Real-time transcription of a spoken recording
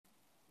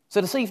So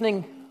this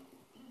evening,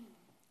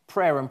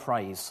 prayer and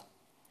praise.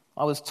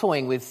 I was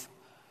toying with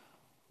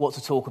what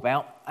to talk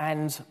about,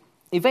 and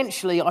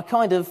eventually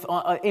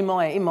I in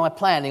my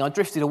planning, I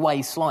drifted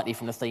away slightly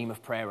from the theme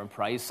of prayer and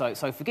praise,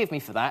 so forgive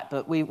me for that,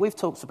 but we've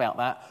talked about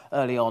that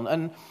early on.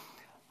 And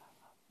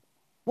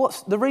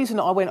the reason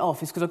that I went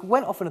off is because I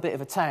went off on a bit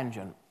of a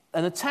tangent,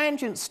 and the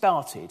tangent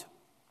started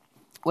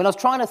when I was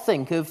trying to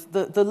think of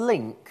the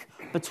link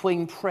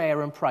between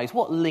prayer and praise.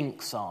 What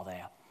links are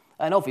there?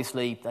 And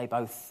obviously, they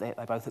both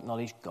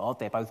acknowledge God.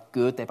 They're both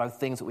good. They're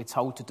both things that we're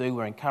told to do,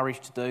 we're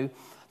encouraged to do,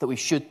 that we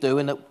should do,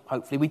 and that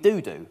hopefully we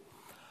do.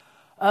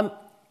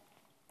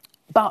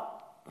 But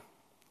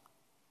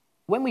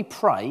when we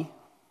pray,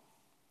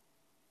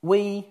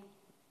 we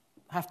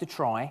have to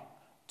try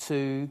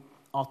to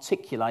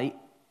articulate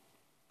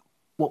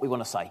what we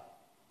want to say.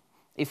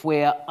 If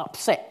we're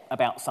upset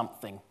about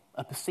something,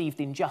 a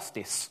perceived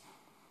injustice,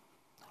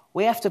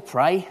 we have to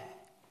pray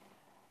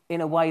in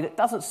a way that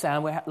doesn't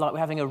sound like we're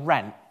having a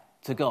rant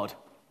to God,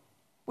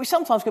 which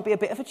sometimes could be a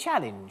bit of a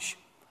challenge.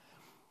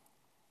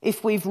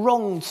 If we've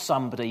wronged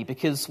somebody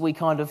because we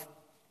kind of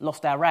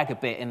lost our rag a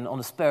bit on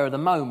the spur of the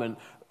moment,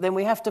 then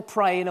we have to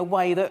pray in a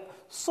way that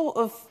sort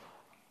of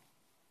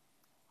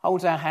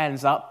holds our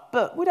hands up,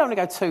 but we don't want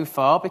to go too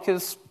far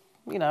because,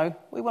 we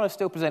want to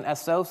still present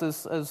ourselves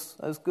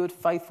as good,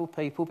 faithful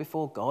people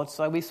before God,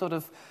 so we sort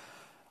of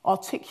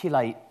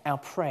articulate our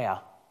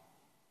prayer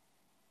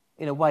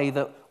in a way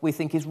that we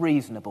think is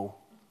reasonable,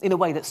 in a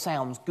way that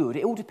sounds good.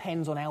 It all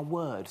depends on our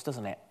words,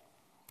 doesn't it?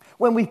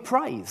 When we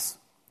praise,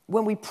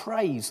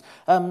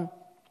 now,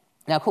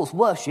 of course,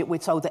 worship, we're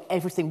told that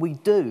everything we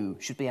do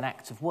should be an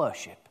act of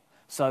worship.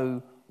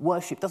 So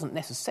worship doesn't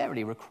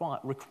necessarily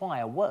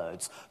require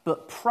words,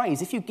 but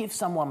praise, if you give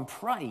someone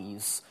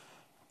praise,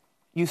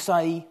 you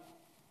say,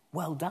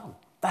 well done,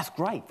 that's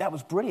great, that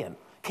was brilliant,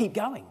 keep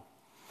going.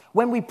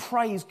 When we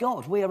praise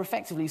God, we are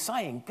effectively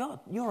saying, God,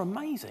 you're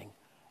amazing.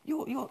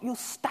 You're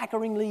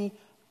staggeringly,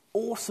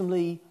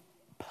 awesomely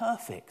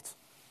perfect.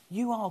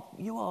 You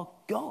are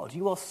God.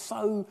 You are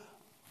so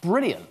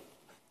brilliant.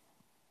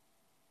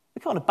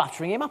 We're kind of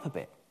buttering him up a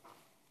bit.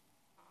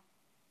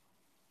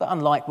 But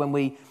unlike when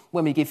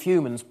we give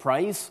humans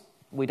praise,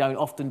 we don't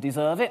often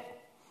deserve it.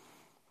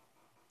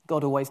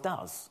 God always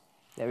does.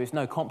 There is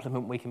no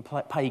compliment we can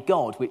pay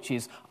God which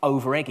is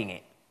over-egging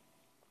it.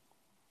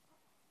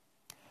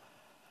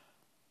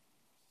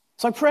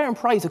 So prayer and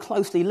praise are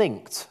closely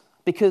linked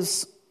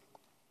because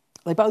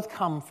they both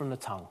come from the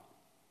tongue.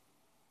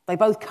 They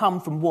both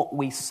come from what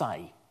we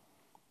say.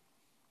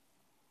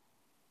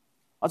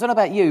 I don't know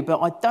about you,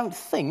 but I don't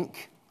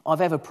think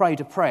I've ever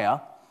prayed a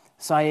prayer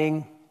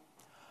saying,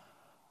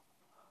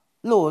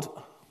 Lord,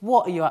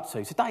 what are you up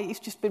to? Today it's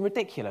just been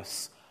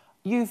ridiculous.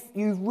 You've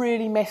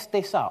really messed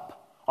this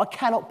up. I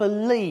cannot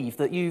believe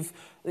that you've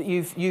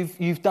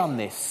done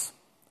this.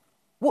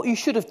 What you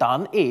should have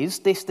done is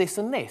this,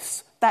 and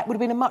this. That would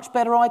have been a much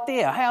better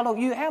idea. How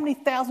many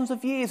thousands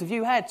of years have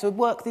you had to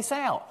work this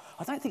out?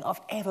 I don't think I've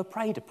ever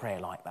prayed a prayer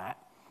like that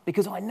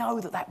because I know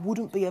that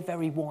wouldn't be a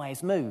very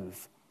wise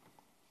move.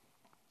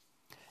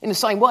 In the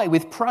same way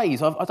with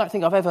praise, I don't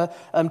think I've ever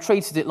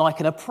treated it like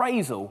an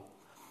appraisal.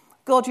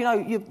 God,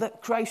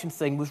 that creation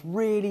thing was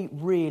really,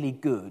 really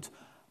good,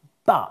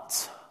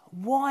 but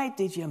why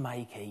did you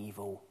make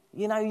evil?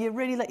 You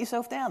really let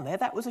yourself down there.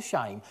 That was a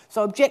shame.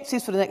 So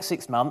objectives for the next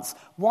 6 months,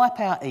 wipe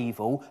out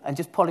evil and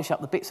just polish up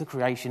the bits of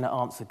creation that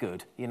aren't so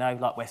good,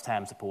 like West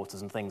Ham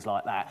supporters and things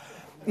like that.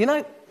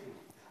 I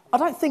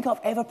don't think I've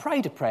ever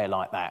prayed a prayer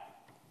like that.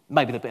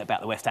 Maybe the bit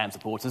about the West Ham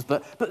supporters,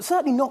 but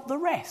certainly not the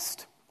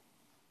rest.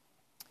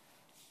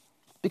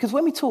 Because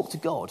when we talk to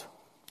God,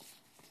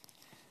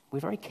 we're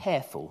very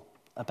careful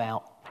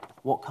about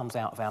what comes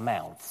out of our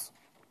mouths.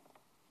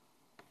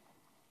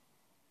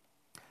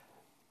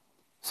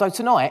 So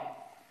tonight,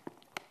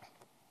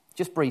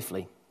 just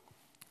briefly,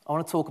 I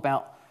want to talk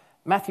about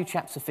Matthew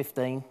chapter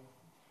 15,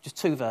 just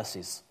 2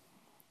 verses,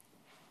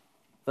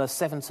 verse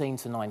 17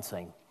 to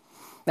 19.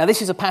 Now,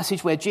 this is a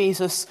passage where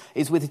Jesus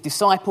is with his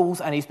disciples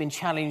and he's been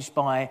challenged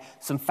by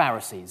some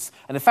Pharisees.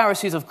 And the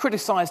Pharisees have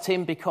criticised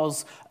him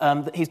because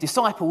his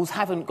disciples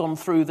haven't gone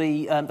through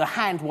the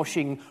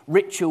hand-washing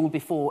ritual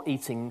before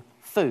eating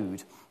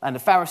food. And the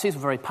Pharisees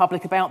were very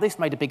public about this,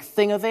 made a big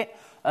thing of it.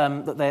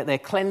 That they're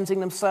cleansing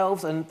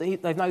themselves, and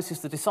they've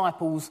noticed the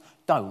disciples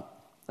don't.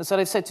 And so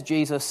they've said to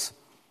Jesus,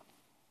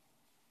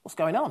 what's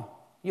going on?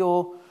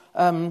 Your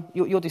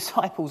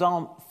disciples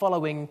aren't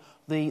following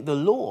the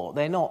law.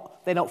 They're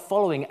not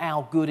following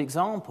our good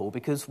example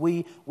because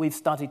we've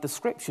studied the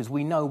scriptures.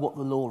 We know what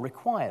the law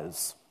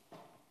requires.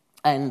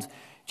 And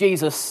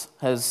Jesus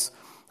has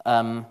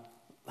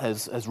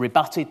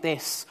rebutted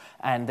this,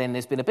 and then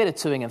there's been a bit of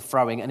toing and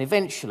froing, and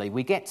eventually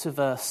we get to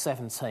verse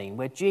 17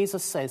 where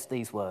Jesus says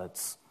these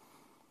words,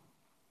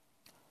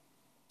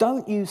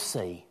 "Don't you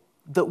see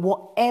that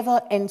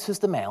whatever enters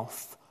the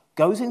mouth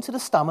goes into the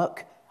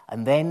stomach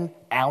and then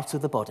out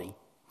of the body?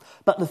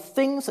 But the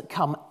things that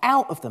come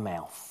out of the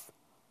mouth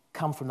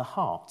come from the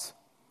heart,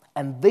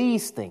 and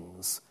these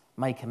things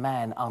make a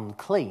man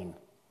unclean.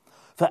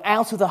 For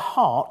out of the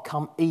heart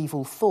come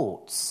evil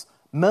thoughts,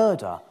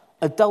 murder,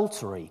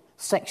 adultery,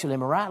 sexual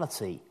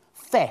immorality,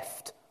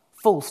 theft,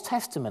 false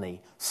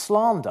testimony,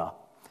 slander.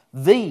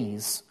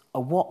 These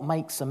are what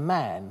makes a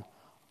man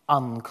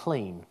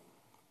unclean.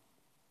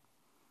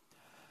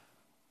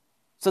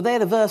 So they're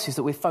the verses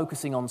that we're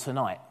focusing on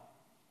tonight.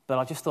 But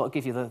I just thought I'd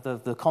give you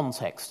the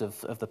context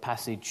of the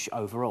passage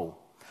overall.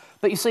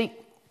 But you see,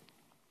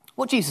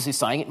 what Jesus is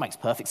saying, it makes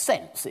perfect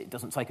sense. It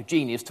doesn't take a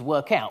genius to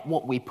work out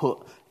what we put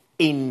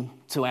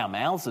into our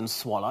mouths and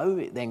swallow.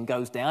 It then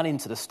goes down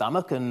into the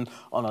stomach and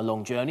on a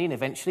long journey and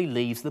eventually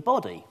leaves the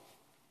body.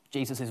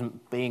 Jesus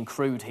isn't being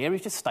crude here,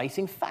 he's just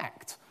stating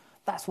fact.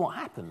 That's what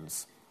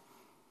happens.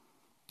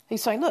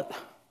 He's saying, look,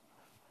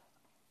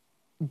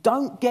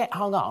 don't get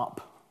hung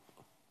up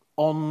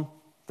on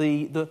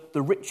the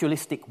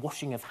ritualistic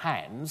washing of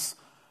hands,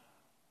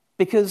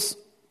 because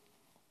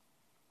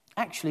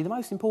actually the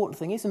most important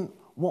thing isn't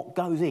what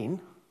goes in,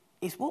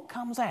 it's what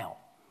comes out.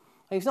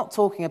 He's not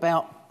talking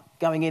about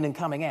going in and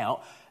coming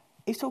out,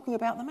 he's talking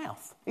about the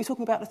mouth, he's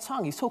talking about the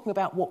tongue, he's talking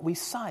about what we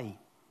say.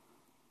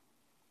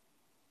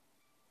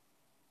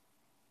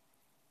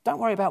 Don't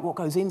worry about what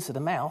goes into the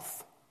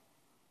mouth.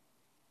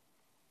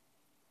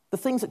 The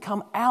things that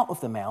come out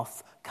of the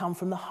mouth come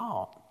from the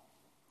heart.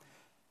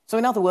 So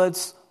in other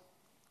words,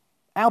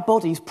 our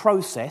bodies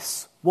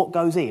process what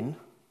goes in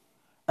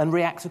and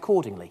react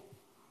accordingly.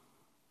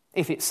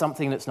 If it's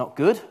something that's not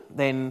good,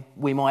 then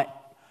we might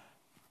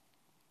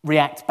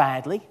react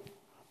badly.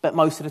 But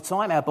most of the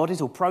time, our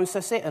bodies will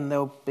process it and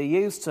they'll be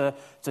used to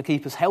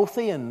keep us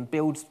healthy and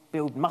build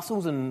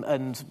muscles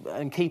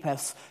and keep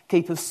us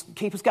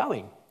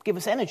going, give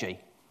us energy.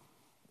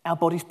 Our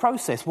bodies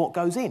process what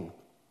goes in.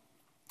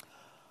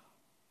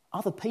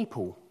 Other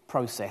people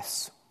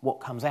process what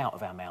comes out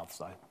of our mouths,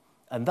 though,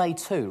 and they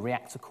too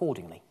react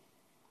accordingly.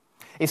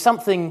 If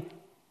something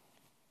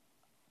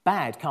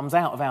bad comes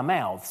out of our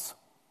mouths,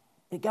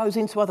 it goes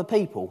into other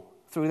people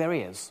through their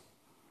ears.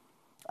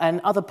 And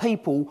other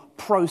people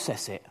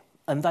process it,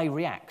 and they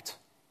react.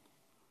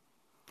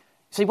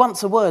 See,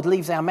 once a word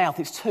leaves our mouth,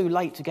 it's too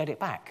late to get it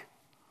back.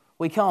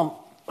 We can't,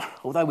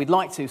 although we'd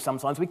like to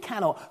sometimes, we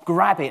cannot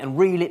grab it and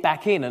reel it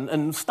back in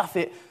and stuff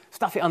it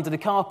under the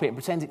carpet and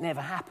pretend it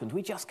never happened.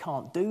 We just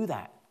can't do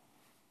that.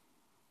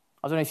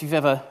 I don't know if you've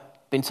ever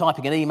been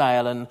typing an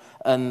email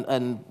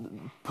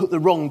and put the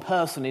wrong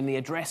person in the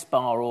address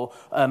bar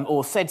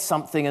or said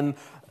something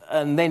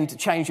and then to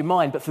change your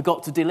mind but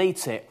forgot to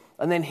delete it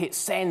and then hit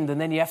send and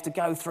then you have to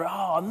go through,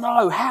 oh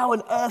no, how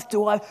on earth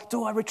do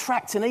I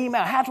retract an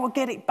email? How do I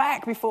get it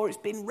back before it's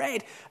been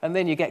read? And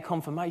then you get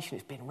confirmation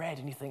it's been read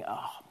and you think,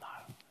 oh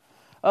no,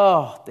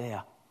 oh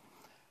dear.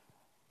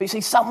 But you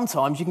see,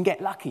 sometimes you can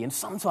get lucky and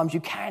sometimes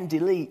you can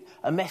delete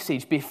a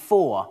message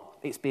before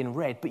it's been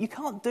read, but you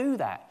can't do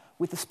that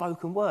with the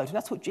spoken word. And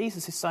that's what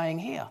Jesus is saying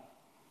here.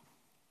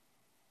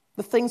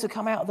 The things that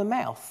come out of the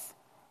mouth,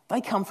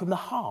 they come from the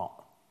heart.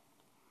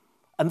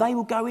 And they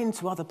will go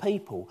into other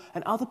people,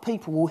 and other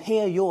people will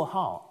hear your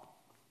heart.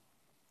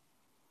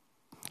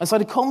 And so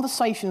the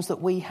conversations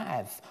that we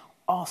have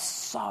are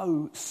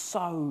so,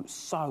 so,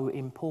 so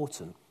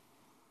important.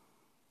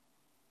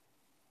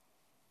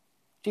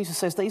 Jesus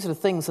says these are the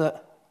things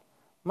that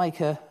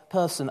make a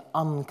person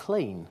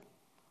unclean.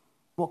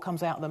 What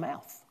comes out of the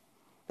mouth?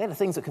 They're the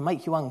things that can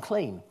make you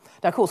unclean.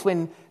 Now, of course,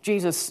 when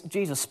Jesus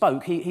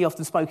spoke, he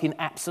often spoke in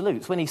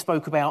absolutes. When he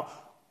spoke about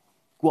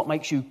what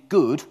makes you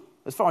good,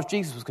 as far as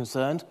Jesus was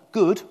concerned,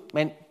 good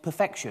meant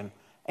perfection.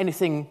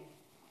 Anything,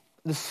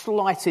 the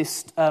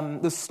slightest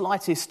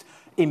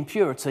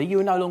impurity, you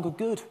were no longer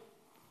good.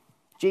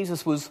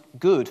 Jesus was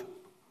good.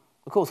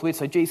 Of course, we'd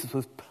say Jesus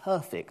was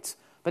perfect,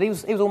 but he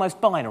was almost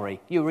binary.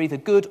 You were either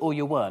good or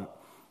you weren't.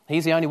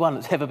 He's the only one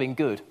that's ever been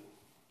good.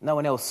 No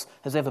one else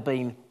has ever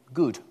been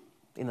good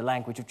in the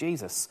language of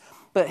Jesus.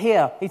 But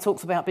here, he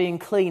talks about being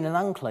clean and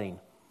unclean.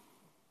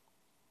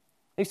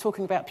 He's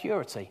talking about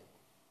purity.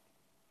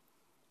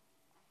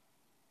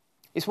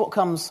 It's what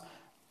comes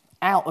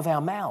out of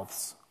our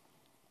mouths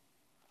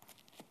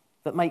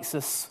that makes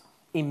us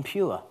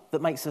impure,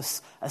 that makes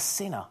us a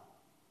sinner,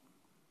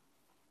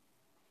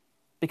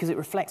 because it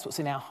reflects what's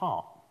in our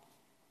heart.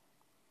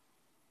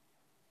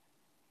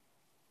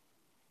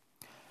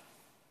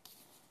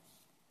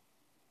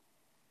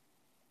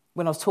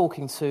 When I was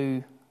talking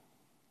to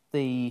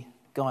the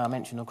guy I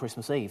mentioned on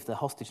Christmas Eve, the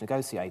hostage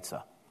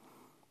negotiator,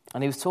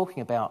 and he was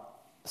talking about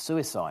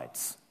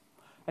suicides,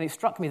 and it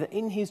struck me that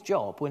in his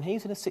job, when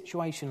he's in a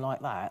situation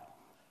like that,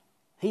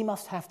 he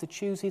must have to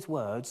choose his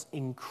words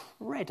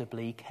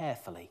incredibly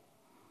carefully,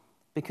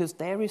 because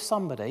there is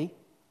somebody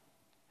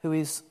who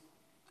is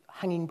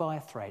hanging by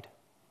a thread.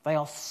 They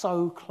are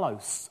so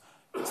close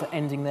to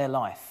ending their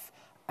life,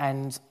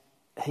 and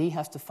he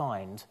has to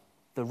find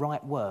the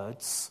right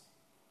words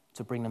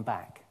to bring them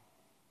back.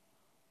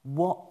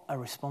 What a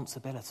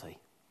responsibility.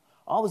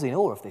 I was in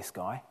awe of this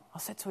guy. I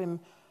said to him,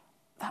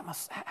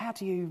 how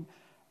do you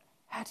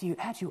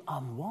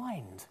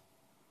unwind?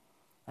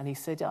 And he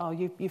said, oh,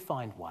 you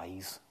find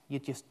ways. You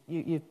get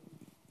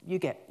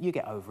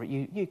over it.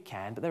 You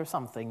can, but there are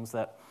some things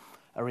that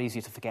are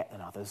easier to forget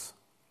than others.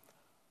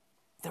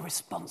 the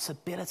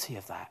responsibility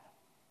of that.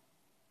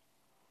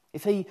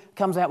 If he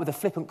comes out with a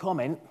flippant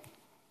comment,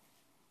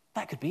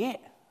 that could be it.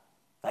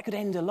 That could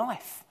end a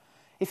life.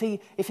 If he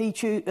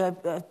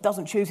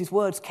doesn't choose his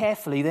words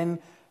carefully, then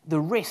the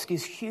risk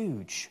is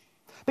huge.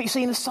 But you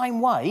see, in the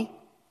same way,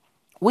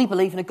 we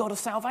believe in a God of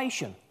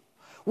salvation.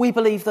 We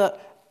believe that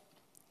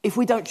if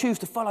we don't choose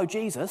to follow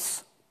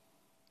Jesus,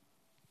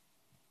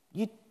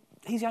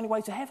 he's the only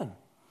way to heaven.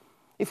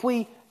 If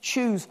we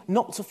choose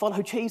not to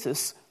follow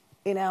Jesus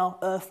in our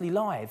earthly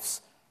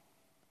lives,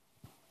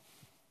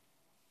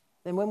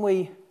 then when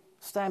we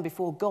stand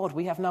before God,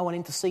 we have no one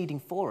interceding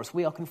for us.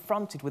 We are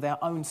confronted with our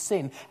own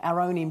sin, our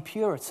own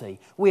impurity.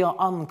 We are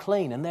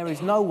unclean, and there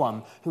is no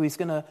one who is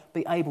going to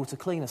be able to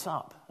clean us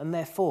up. And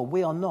therefore,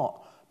 we are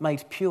not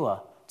made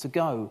pure to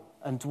go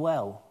and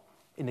dwell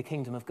in the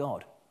kingdom of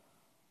God.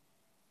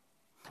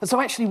 And so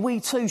actually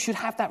we too should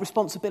have that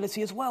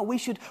responsibility as well. We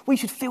should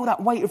feel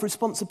that weight of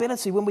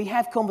responsibility when we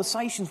have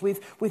conversations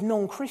with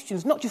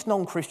non-Christians, not just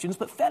non-Christians,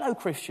 but fellow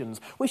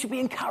Christians. We should be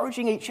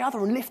encouraging each other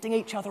and lifting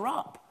each other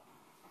up.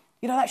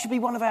 You know, that should be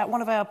one of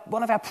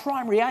our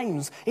primary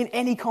aims in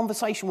any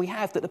conversation we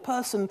have, that the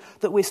person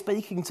that we're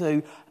speaking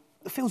to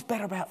feels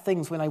better about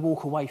things when they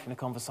walk away from the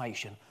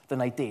conversation than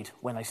they did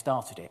when they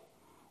started it.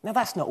 Now,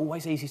 that's not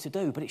always easy to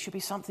do, but it should be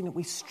something that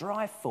we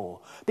strive for,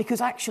 because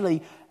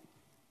actually,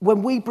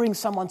 when we bring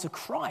someone to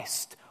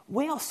Christ,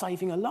 we are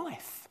saving a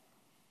life.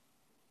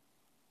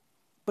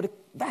 But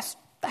that's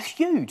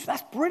huge.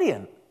 That's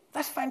brilliant.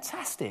 That's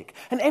fantastic.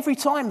 And every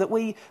time that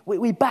we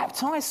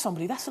baptise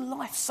somebody, that's a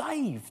life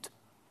saved.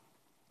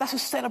 That's a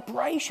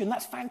celebration.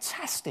 That's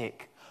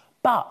fantastic.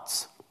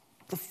 But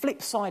the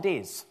flip side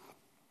is,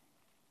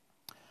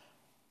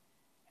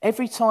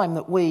 every time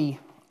that we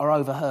are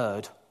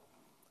overheard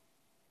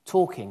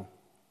talking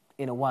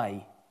in a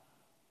way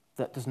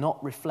that does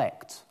not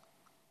reflect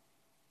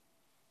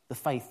the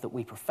faith that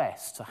we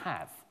profess to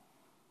have,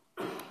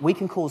 we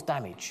can cause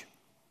damage.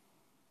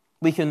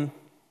 We can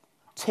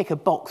tick a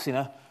box in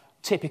a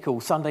typical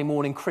Sunday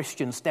morning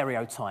Christian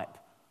stereotype.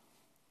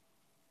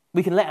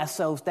 We can let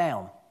ourselves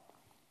down.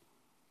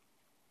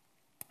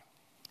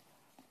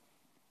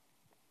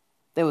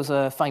 There was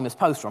a famous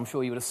poster, I'm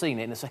sure you would have seen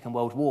it, in the Second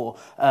World War.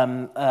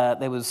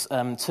 There was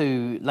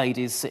two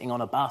ladies sitting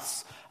on a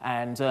bus,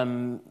 and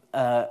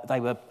they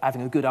were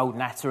having a good old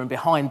natter, and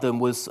behind them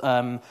was,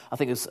 I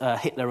think it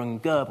was Hitler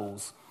and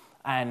Goebbels,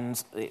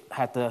 and it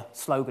had the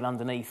slogan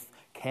underneath,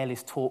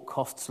 "Careless talk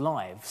costs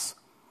lives,"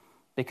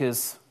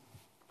 because,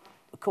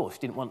 of course, you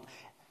didn't want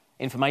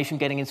information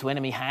getting into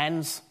enemy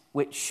hands,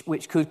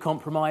 which could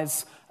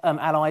compromise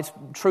Allied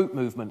troop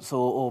movements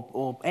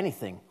or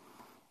anything.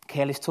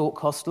 Careless talk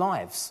costs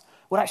lives.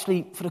 Well,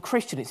 actually, for the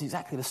Christian, it's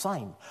exactly the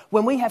same.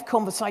 When we have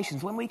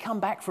conversations, when we come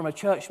back from a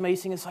church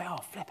meeting and say, "Oh,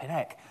 flipping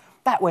heck,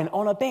 that went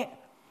on a bit,"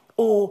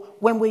 or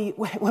when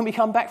we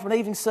come back from an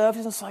evening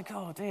service and say,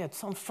 "Oh dear,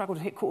 some struggled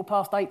to hit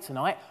 8:15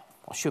 tonight.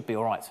 I should be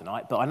all right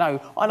tonight, but I know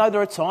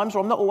there are times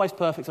where I'm not always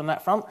perfect on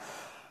that front."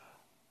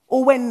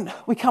 Or when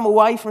we come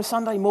away from a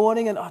Sunday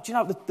morning and, do you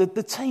know,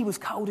 the tea was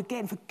cold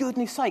again. For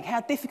goodness sake,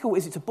 how difficult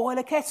is it to boil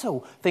a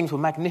kettle? Things were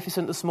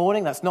magnificent this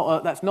morning. That's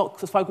not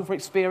spoken from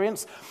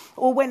experience.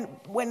 Or when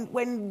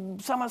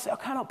someone says, "I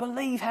cannot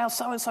believe how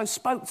so-and-so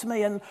spoke to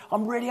me and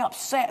I'm really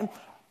upset." And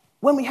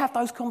when we have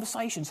those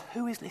conversations,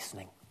 who is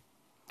listening?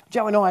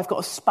 Joe and I have got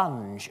a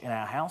sponge in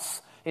our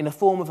house in the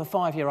form of a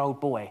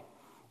 5-year-old boy.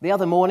 The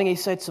other morning he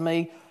said to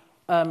me,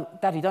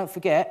 "Daddy, don't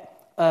forget,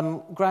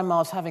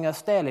 Grandma's having a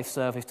stair lift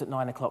serviced at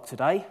 9 o'clock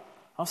today."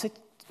 I said,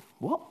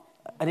 "What?"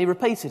 And he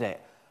repeated it.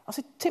 I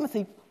said,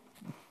 "Timothy,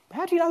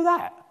 how do you know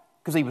that?"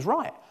 Because he was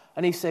right.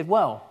 And he said,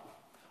 "Well,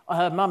 I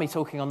heard Mummy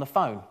talking on the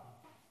phone."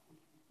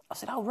 I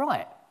said, "Oh,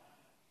 right."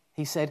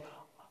 He said,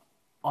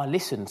 "I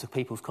listen to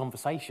people's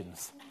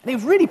conversations." And he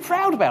was really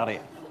proud about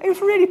it. He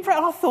was really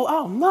proud. I thought,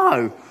 oh,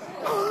 no.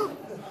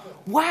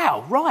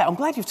 Wow, right, I'm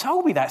glad you've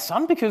told me that,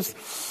 son, because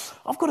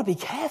I've got to be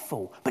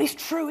careful. But it's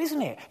true,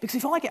 isn't it? Because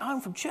if I get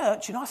home from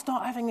church and I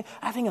start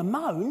having a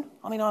moan,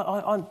 I mean,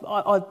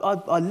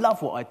 I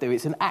love what I do.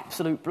 It's an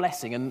absolute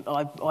blessing, and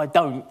I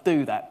don't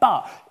do that.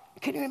 But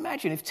can you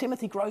imagine if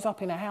Timothy grows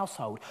up in a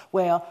household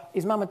where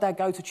his mum and dad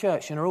go to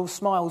church and are all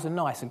smiles and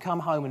nice and come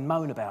home and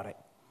moan about it?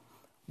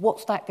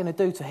 What's that going to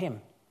do to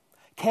him?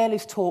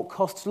 Careless talk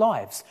costs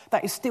lives.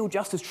 That is still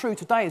just as true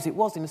today as it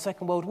was in the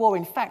Second World War.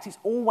 In fact, it's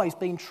always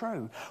been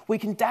true. We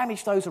can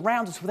damage those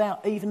around us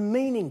without even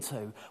meaning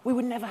to. We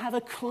would never have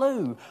a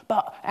clue,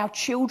 but our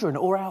children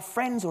or our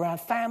friends or our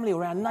family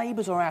or our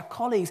neighbours or our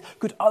colleagues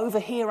could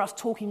overhear us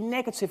talking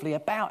negatively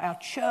about our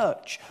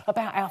church,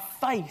 about our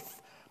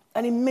faith,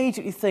 and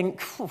immediately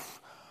think,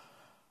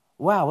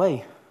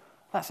 "Wowee,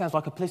 that sounds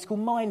like a political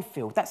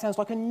minefield. That sounds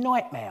like a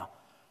nightmare.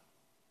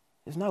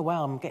 There's no way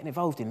I'm getting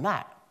involved in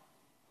that."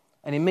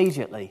 And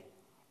immediately,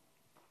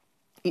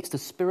 it's the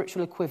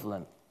spiritual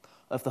equivalent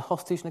of the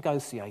hostage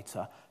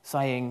negotiator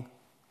saying,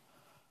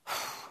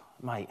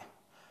 "Mate,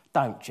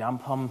 don't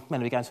jump. I'm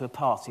meant to be going to a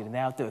party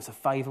now. Do us a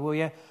favour, will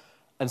you?"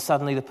 And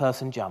suddenly the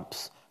person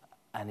jumps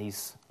and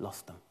he's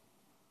lost them.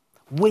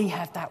 We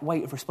have that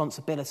weight of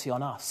responsibility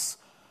on us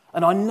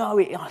And I know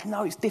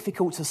it's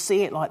difficult to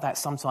see it like that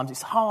sometimes.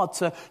 It's hard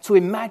to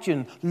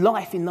imagine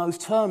life in those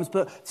terms,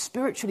 but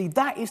spiritually,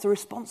 that is the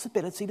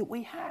responsibility that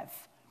we have.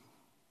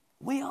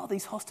 We are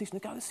these hostage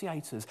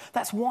negotiators.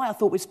 That's why I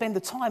thought we'd spend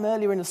the time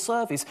earlier in the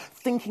service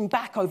thinking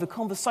back over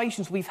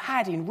conversations we've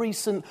had in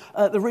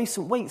the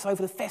recent weeks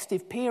over the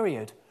festive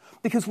period.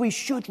 Because we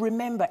should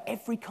remember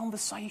every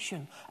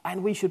conversation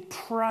and we should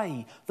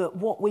pray that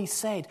what we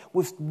said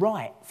was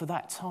right for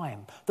that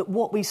time. That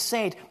what we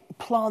said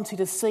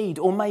planted a seed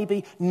or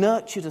maybe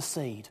nurtured a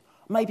seed.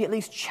 Maybe at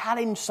least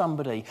challenged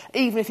somebody,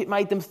 even if it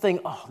made them think,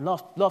 oh,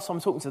 last time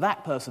I'm talking to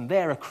that person,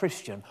 they're a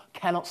Christian,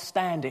 cannot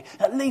stand it.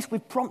 At least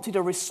we've prompted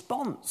a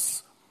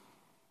response.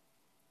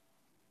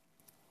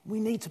 We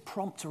need to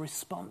prompt a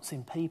response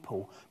in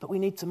people, but we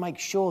need to make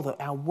sure that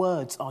our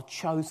words are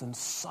chosen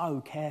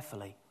so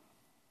carefully.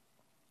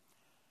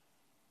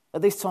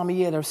 At this time of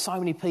year, there are so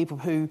many people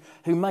who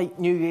make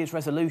New Year's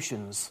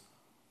resolutions,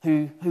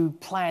 who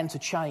plan to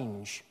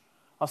change.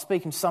 I was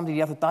speaking to somebody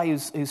the other day who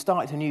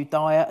started a new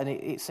diet, and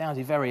it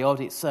sounded very odd.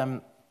 It's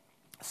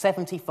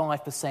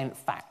 75%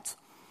 fat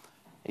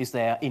is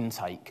their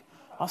intake.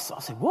 I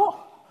said, what?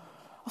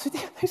 I said,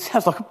 this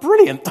sounds like a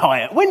brilliant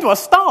diet. When do I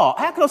start?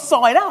 How can I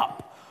sign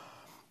up?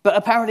 But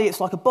apparently it's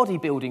like a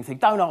bodybuilding thing.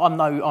 I'm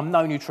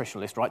no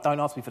nutritionalist, right? Don't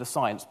ask me for the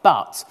science.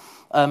 But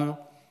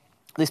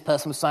this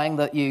person was saying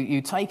that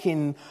you take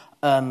in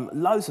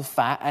loads of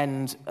fat,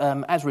 and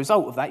as a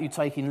result of that, you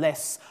take in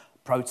less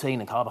protein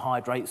and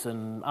carbohydrates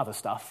and other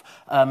stuff.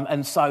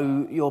 And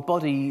so your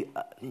body,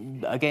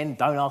 again,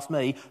 don't ask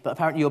me, but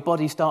apparently your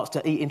body starts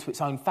to eat into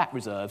its own fat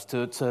reserves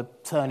to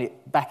turn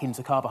it back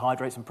into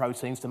carbohydrates and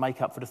proteins to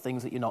make up for the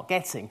things that you're not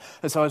getting.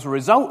 And so as a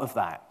result of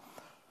that,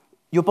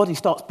 your body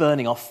starts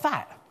burning off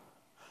fat.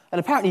 And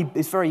apparently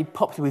it's very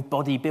popular with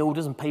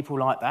bodybuilders and people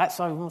like that,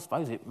 so I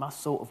suppose it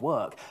must sort of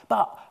work.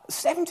 But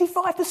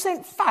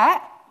 75%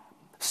 fat?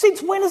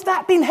 Since when has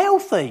that been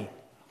healthy?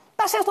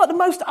 That sounds like the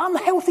most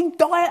unhealthy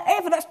diet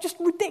ever. That's just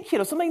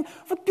ridiculous. I mean,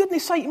 for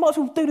goodness sake, you might as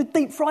well do the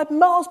deep-fried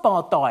Mars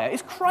bar diet.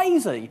 It's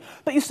crazy.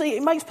 But you see,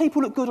 it makes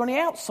people look good on the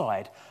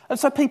outside. And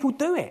so people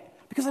do it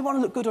because they want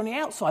to look good on the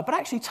outside. But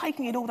actually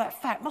taking in all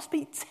that fat must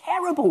be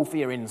terrible for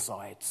your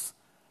insides.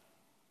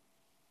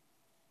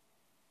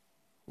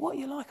 What are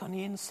you like on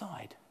the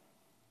inside?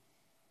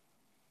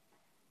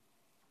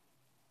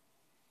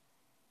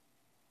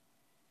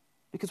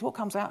 Because what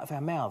comes out of our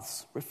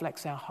mouths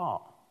reflects our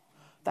heart.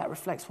 That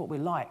reflects what we're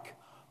like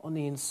on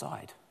the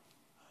inside.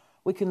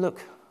 We can look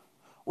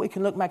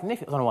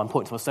magnificent. I don't know why I'm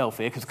pointing to myself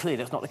here, because clearly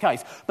that's not the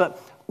case. But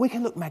we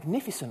can look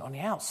magnificent on the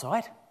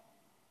outside.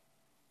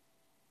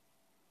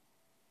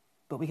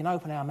 But we can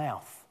open our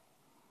mouth,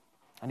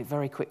 and it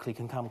very quickly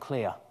can come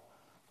clear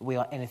that we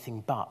are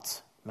anything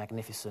but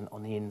magnificent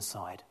on the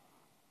inside.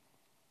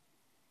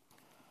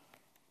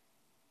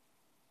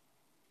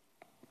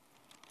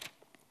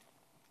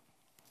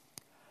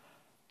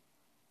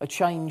 A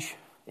change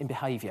in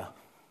behaviour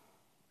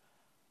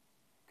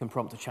can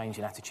prompt a change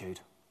in attitude.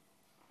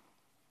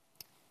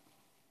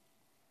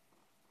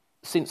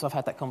 Since I've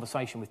had that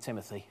conversation with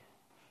Timothy,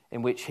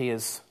 in which he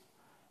has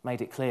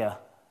made it clear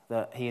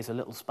that he is a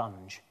little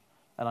sponge,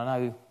 and I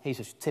know he's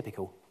just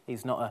typical.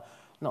 He's not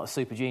a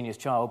super genius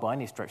child by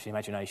any stretch of the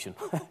imagination.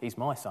 He's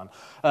my son.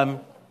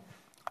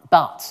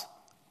 But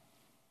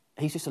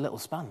he's just a little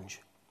sponge.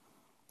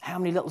 How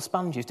many little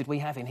sponges did we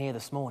have in here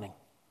this morning?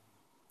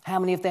 How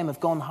many of them have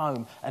gone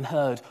home and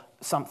heard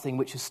something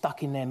which has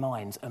stuck in their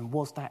minds, and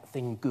was that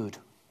thing good?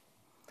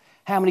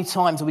 How many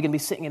times are we going to be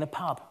sitting in a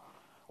pub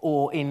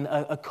or in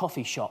a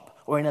coffee shop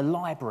or in a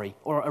library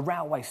or a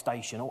railway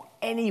station or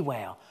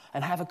anywhere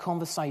and have a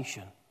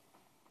conversation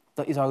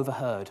that is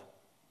overheard?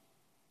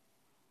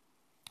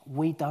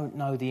 We don't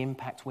know the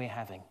impact we're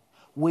having.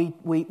 We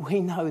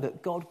know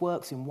that God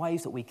works in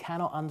ways that we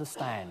cannot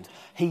understand.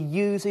 He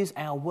uses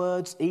our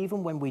words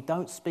even when we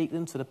don't speak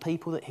them to the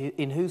people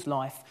in whose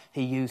life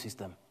he uses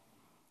them.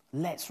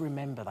 Let's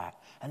remember that,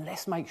 and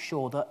let's make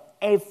sure that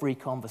every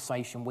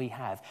conversation we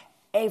have,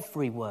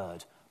 every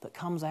word that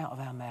comes out of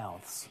our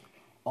mouths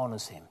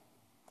honours him.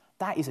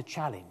 That is a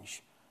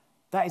challenge.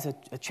 That is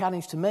a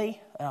challenge to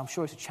me, and I'm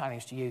sure it's a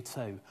challenge to you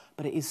too,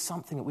 but it is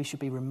something that we should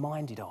be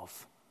reminded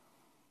of.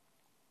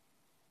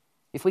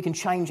 If we can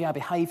change our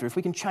behaviour, if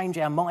we can change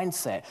our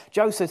mindset.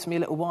 Jo said to me a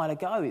little while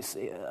ago, it's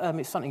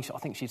something, I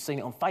think she'd seen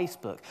it on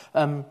Facebook.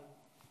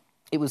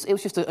 It was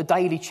just a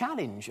daily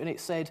challenge, and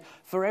it said,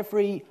 for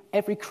every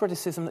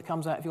criticism that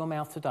comes out of your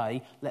mouth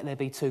today, let there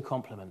be 2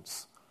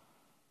 compliments.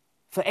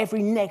 For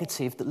every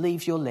negative that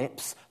leaves your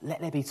lips,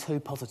 let there be 2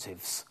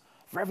 positives.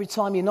 For every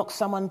time you knock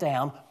someone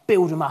down,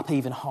 build them up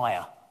even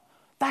higher.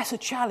 That's a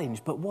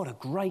challenge, but what a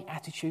great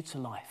attitude to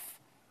life.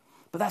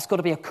 But that's got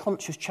to be a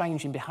conscious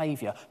change in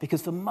behaviour,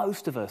 because for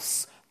most of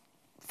us,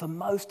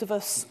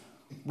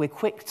 we're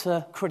quick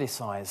to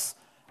criticise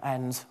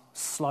and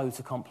slow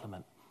to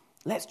compliment.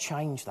 Let's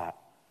change that.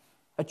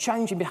 A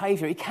change in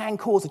behaviour, it can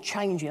cause a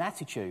change in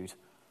attitude.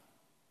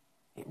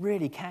 It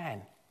really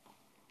can.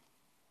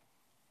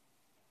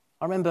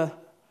 I remember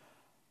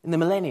in the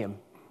millennium,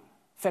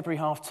 February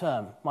half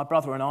term, my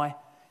brother and I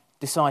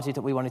decided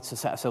that we wanted to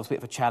set ourselves a bit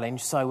of a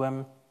challenge.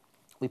 So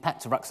we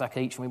packed a rucksack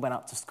each and we went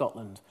up to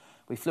Scotland.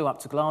 We flew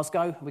up to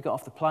Glasgow, we got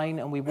off the plane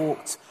and we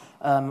walked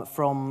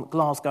from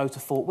Glasgow to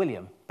Fort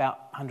William, about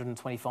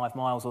 125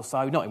 miles or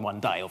so, not in one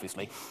day,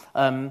 obviously.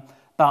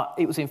 But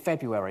it was in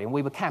February and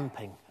we were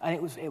camping, and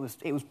it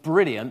was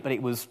brilliant, but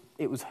it was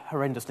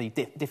horrendously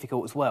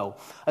difficult as well.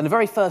 And the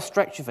very first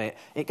stretch of it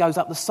goes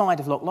up the side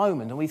of Loch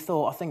Lomond, and we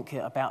thought, I think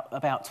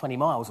about 20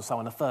 miles or so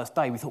on the first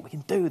day, we thought we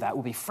can do that,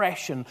 we'll be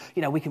fresh, and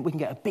we can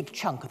get a big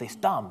chunk of this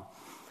done.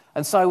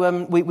 And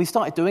so we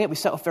started doing it. We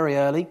set off very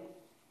early,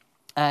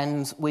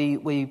 and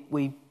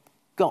we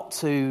got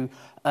to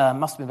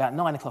must have been about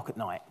 9 o'clock at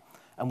night.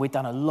 And we'd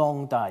done a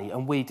long day,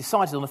 and we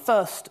decided on the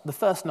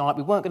first night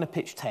we weren't going to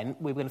pitch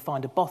tent. We were going to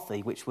find a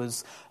bothy, which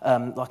was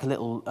like a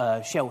little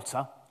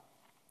shelter,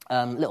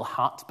 little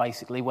hut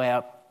basically,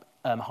 where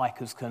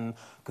hikers can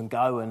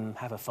go and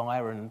have a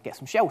fire and get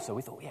some shelter.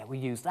 We thought, yeah, we'll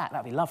use that.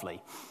 That'd be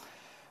lovely.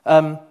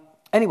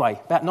 Anyway,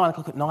 about 9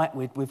 o'clock at night,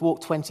 we've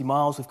walked 20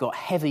 miles. We've got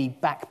heavy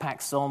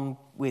backpacks on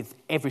with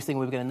everything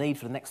we were going to need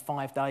for the next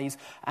 5 days,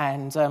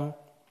 and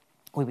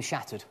we were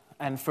shattered.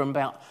 And from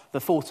about the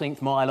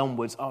 14th mile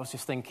onwards, I was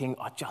just thinking,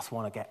 I just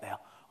want to get there.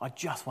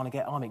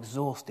 I'm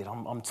exhausted.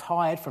 I'm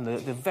tired from the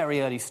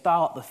very early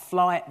start, the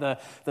flight,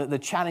 the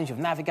challenge of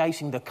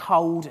navigating, the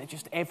cold,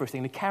 just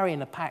everything, the carrying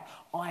the pack.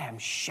 I am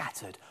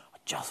shattered. I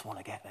just want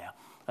to get there.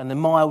 And the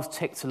miles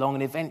ticked along,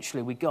 and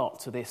eventually we got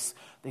to this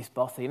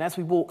bothy. And as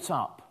we walked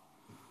up,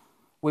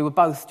 we were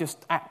both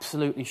just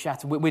absolutely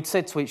shattered. We'd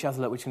said to each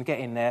other, look, we're just going to get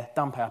in there,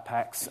 dump our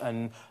packs,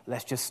 and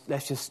let's just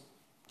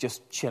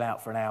chill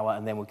out for an hour,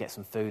 and then we'll get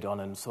some food on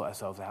and sort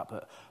ourselves out.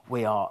 But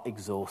we are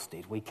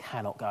exhausted. We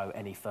cannot go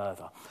any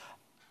further.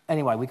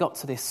 Anyway, we got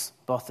to this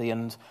bothy,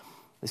 and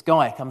this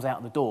guy comes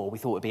out the door. We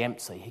thought it'd be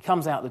empty. He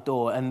comes out the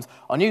door, and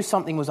I knew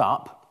something was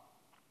up,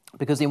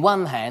 because in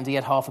one hand he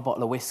had half a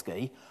bottle of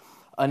whiskey,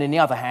 and in the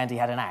other hand he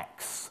had an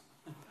axe.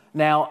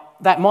 Now,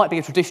 that might be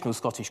a traditional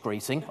Scottish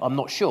greeting, I'm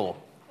not sure.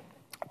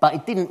 But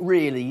it didn't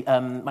really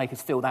make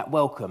us feel that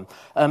welcome,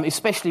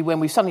 especially when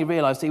we suddenly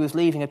realised he was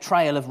leaving a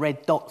trail of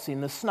red dots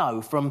in the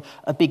snow from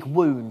a big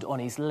wound on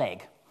his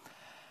leg.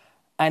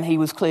 And he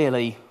was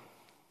clearly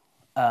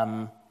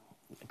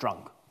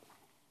drunk.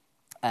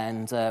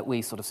 And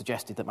we sort of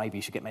suggested that maybe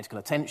he should get medical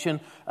attention.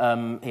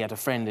 He had a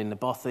friend in the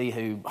bothy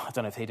who, I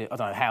don't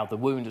know how the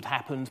wound had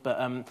happened,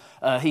 but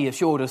he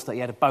assured us that he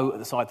had a boat at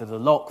the side of the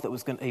loch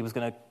that he was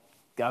going to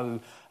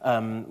go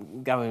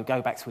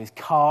back to his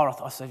car.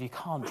 I said, you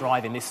can't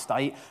drive in this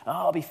state. Oh,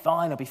 I'll be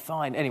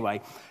fine.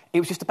 Anyway, it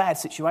was just a bad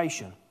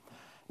situation.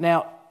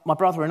 Now, my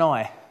brother and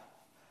I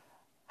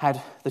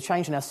had the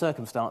change in our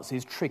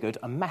circumstances triggered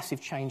a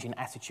massive change in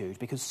attitude,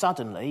 because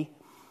suddenly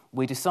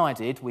we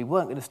decided we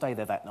weren't going to stay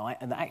there that night,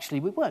 and that actually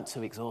we weren't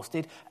too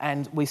exhausted,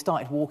 and we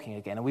started walking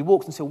again. And we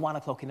walked until 1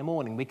 o'clock in the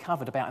morning. We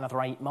covered about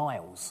another 8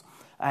 miles.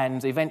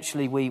 And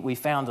eventually we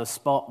found a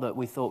spot that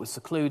we thought was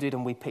secluded,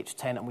 and we pitched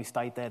tent and we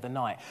stayed there the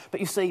night. But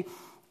you see,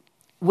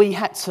 we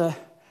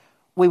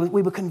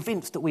were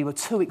convinced that we were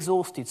too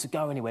exhausted to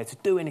go anywhere, to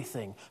do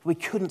anything. We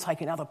couldn't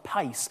take another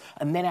pace,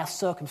 and then our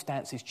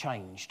circumstances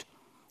changed.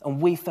 And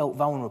we felt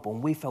vulnerable,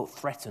 and we felt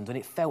threatened, and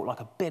it felt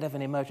like a bit of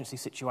an emergency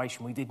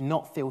situation. We did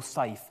not feel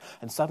safe.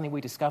 And suddenly we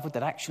discovered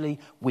that actually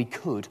we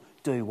could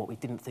do what we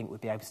didn't think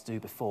we'd be able to do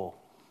before.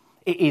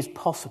 It is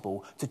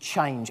possible to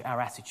change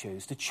our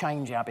attitudes, to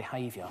change our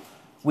behaviour.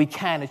 We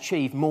can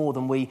achieve more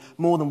than we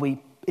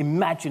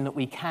imagine that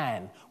we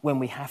can when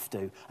we have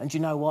to. And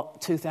you know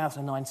what?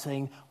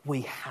 2019,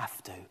 we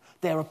have to.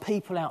 There are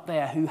people out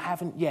there who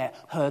haven't yet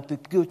heard the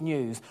good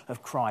news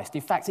of Christ.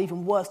 In fact,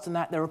 even worse than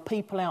that, there are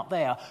people out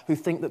there who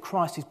think that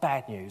Christ is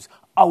bad news,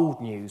 old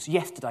news,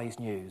 yesterday's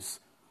news,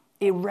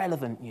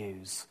 irrelevant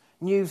news,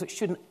 news that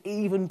shouldn't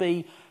even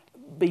be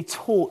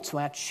taught to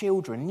our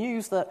children,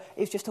 news that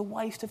is just a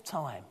waste of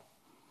time.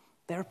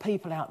 There are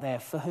people out there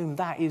for whom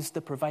that is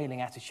the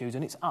prevailing attitude,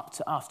 and it's up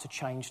to us to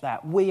change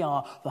that. We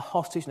are the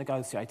hostage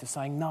negotiators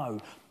saying,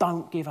 no,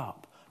 don't give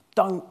up.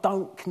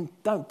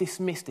 Don't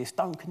dismiss this.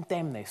 Don't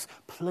condemn this.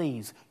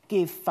 Please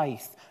give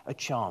faith a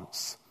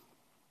chance.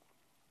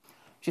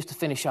 Just to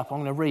finish up, I'm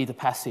going to read a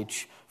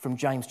passage from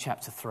James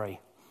chapter 3.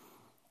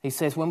 He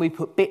says, when we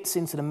put bits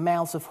into the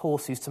mouths of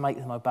horses to make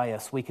them obey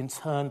us, we can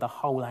turn the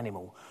whole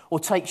animal. Or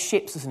take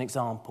ships as an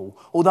example.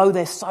 Although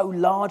they're so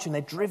large and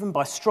they're driven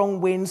by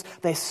strong winds,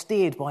 they're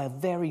steered by a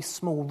very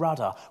small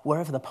rudder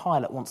wherever the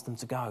pilot wants them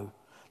to go.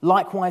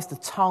 Likewise, the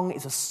tongue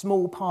is a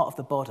small part of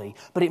the body,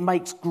 but it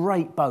makes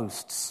great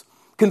boasts.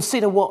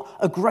 Consider what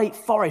a great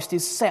forest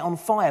is set on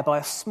fire by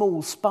a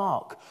small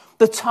spark.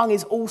 The tongue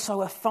is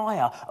also a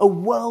fire, a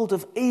world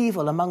of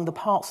evil among the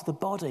parts of the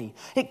body.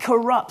 It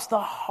corrupts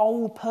the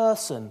whole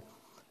person,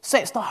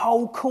 sets the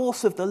whole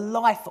course of the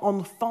life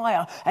on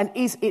fire, and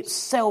is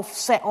itself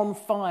set on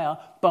fire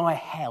by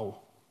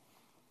hell.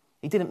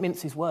 He didn't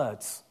mince his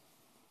words.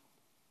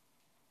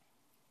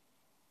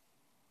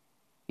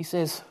 He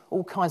says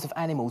all kinds of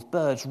animals,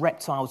 birds,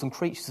 reptiles and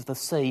creatures of the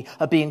sea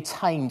are being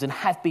tamed and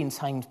have been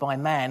tamed by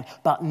man,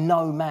 but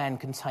no man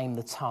can tame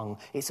the tongue.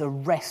 It's a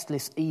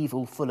restless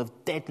evil full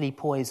of deadly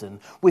poison.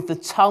 With the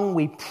tongue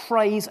we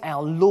praise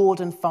our Lord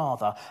and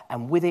Father,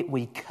 and with it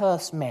we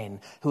curse men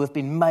who have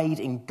been made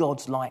in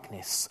God's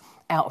likeness.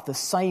 Out of the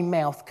same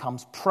mouth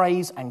comes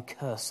praise and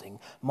cursing.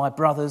 My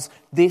brothers,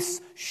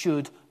 this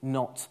should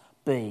not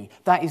be.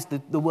 That is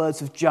the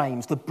words of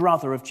James, the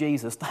brother of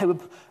Jesus.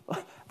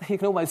 You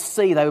can almost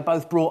see they were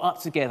both brought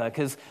up together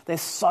because they're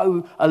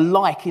so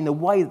alike in the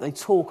way that they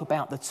talk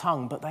about the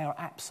tongue, but they are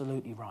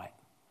absolutely right.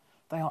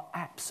 They are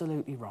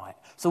absolutely right.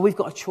 So we've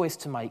got a choice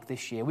to make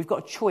this year. We've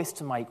got a choice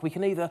to make. We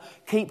can either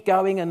keep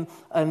going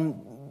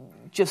and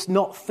just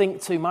not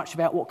think too much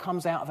about what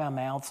comes out of our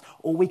mouths,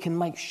 or we can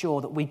make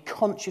sure that we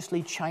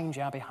consciously change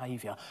our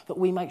behaviour, that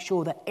we make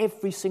sure that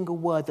every single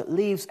word that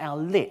leaves our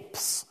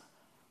lips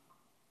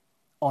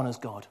honours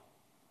God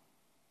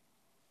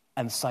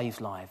and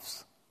saves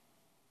lives.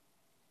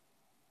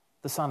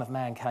 The Son of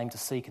Man came to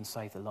seek and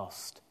save the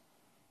lost.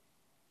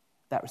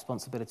 That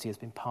responsibility has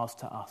been passed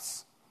to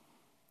us,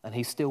 and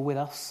he's still with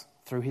us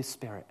through his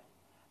Spirit,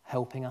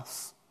 helping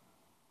us.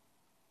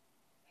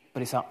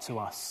 But it's up to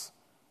us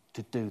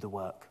to do the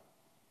work.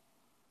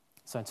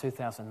 So in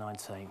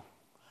 2019,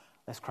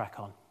 let's crack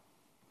on.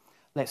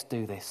 Let's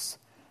do this.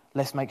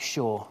 Let's make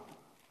sure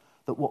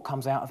that what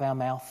comes out of our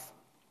mouth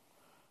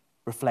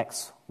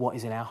reflects what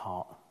is in our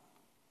heart.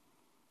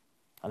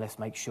 And let's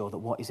make sure that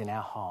what is in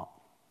our heart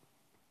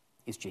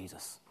is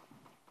Jesus.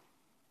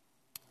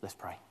 Let's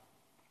pray.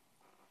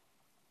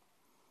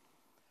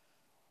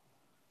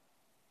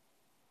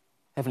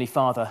 Heavenly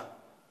Father,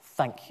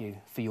 thank you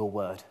for your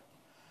word.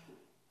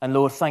 And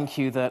Lord, thank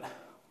you that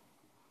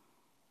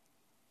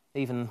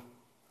even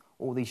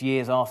all these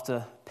years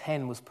after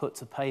pen was put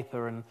to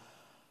paper and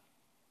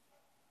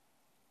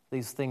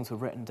these things were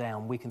written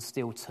down, we can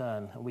still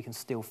turn and we can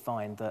still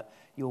find that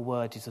your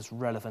word is as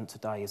relevant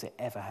today as it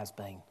ever has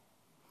been.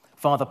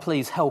 Father,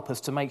 please help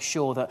us to make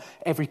sure that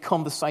every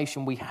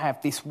conversation we have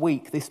this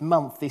week, this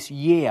month, this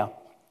year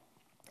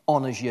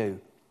honours you.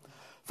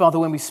 Father,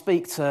 when we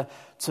speak to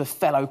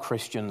fellow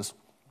Christians,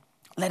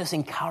 let us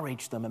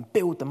encourage them and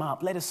build them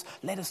up. Let us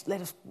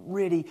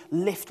really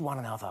lift one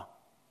another,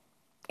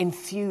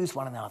 enthuse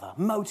one another,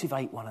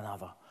 motivate one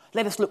another.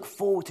 Let us look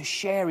forward to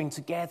sharing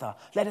together.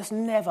 Let us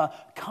never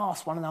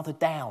cast one another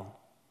down.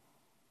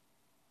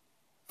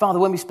 Father,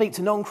 when we speak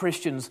to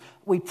non-Christians,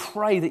 we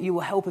pray that you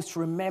will help us to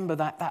remember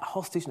that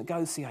hostage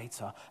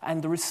negotiator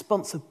and the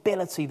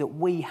responsibility that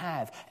we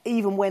have,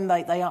 even when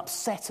they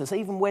upset us,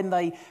 even when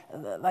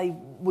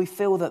we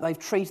feel that they've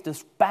treated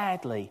us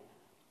badly,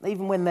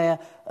 even when they're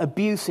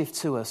abusive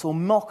to us or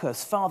mock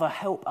us. Father,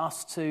 help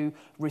us to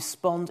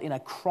respond in a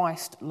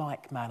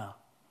Christ-like manner,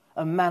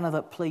 a manner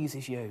that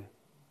pleases you,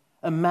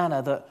 a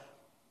manner that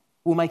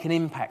will make an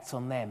impact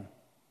on them,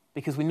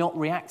 because we're not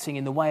reacting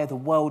in the way of the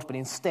world, but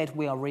instead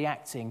we are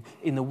reacting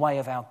in the way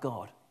of our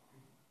God.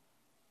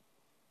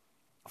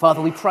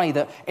 Father, we pray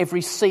that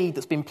every seed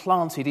that's been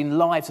planted in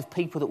lives of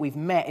people that we've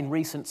met in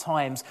recent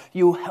times,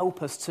 you'll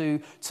help us to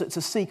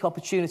seek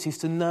opportunities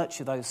to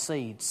nurture those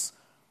seeds.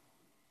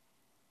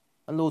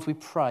 And Lord, we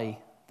pray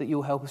that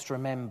you'll help us to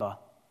remember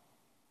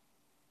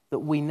that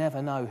we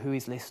never know who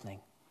is listening.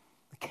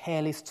 The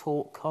careless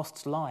talk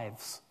costs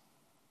lives.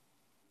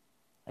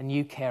 And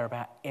you care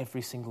about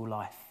every single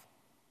life.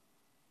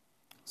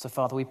 So,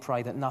 Father, we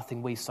pray that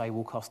nothing we say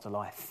will cost a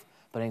life,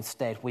 but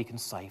instead we can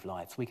save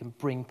lives. We can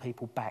bring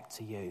people back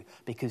to you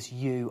because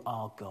you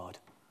are God.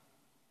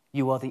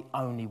 You are the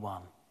only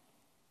one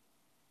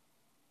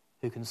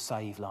who can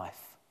save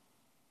life.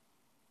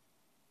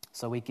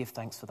 So we give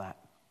thanks for that,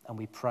 and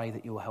we pray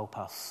that you will help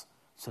us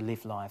to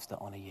live lives that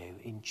honour you.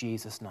 In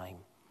Jesus' name,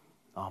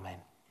 amen.